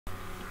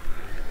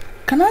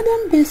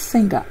Canadian-based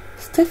singer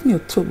Stephanie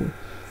Otobo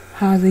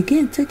has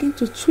again taken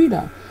to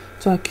Twitter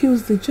to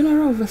accuse the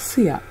General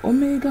Overseer,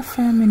 Omega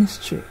Fire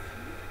Ministry,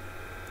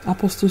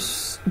 Apostle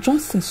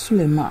Johnson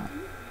Suleiman,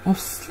 of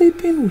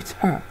sleeping with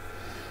her.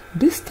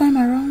 This time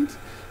around,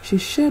 she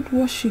shared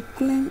what she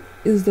claimed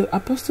is the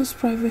apostle's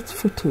private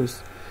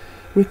photos.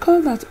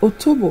 Recall that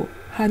Otobo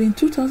had in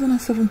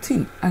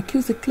 2017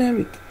 accused the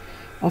cleric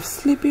of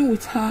sleeping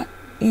with her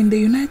in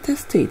the United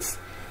States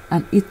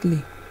and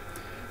Italy.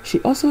 She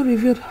also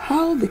revealed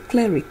how the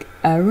cleric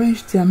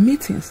arranged their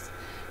meetings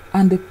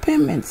and the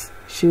payments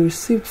she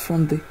received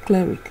from the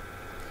cleric.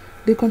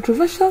 The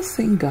controversial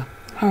singer,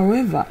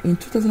 however, in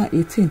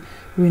 2018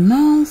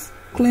 renounced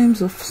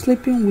claims of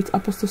sleeping with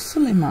Apostle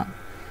Suleiman.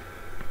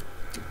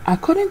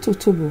 According to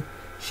Otobo,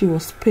 she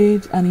was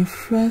paid and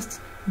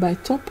influenced by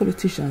top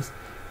politicians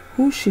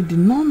who she did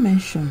not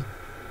mention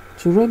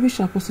to rubbish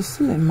Apostle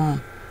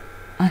Suleiman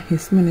and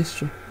his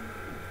ministry.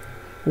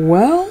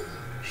 Well,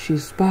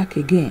 she's back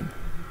again.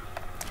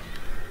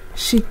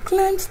 She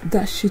claimed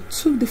that she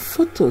took the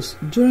photos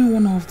during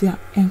one of their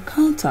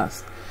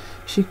encounters.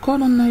 She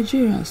called on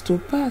Nigerians to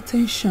pay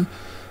attention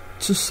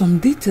to some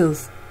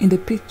details in the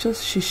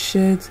pictures she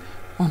shared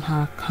on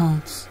her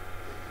accounts.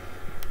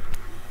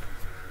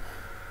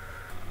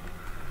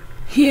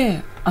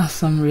 Here are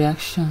some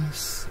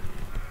reactions.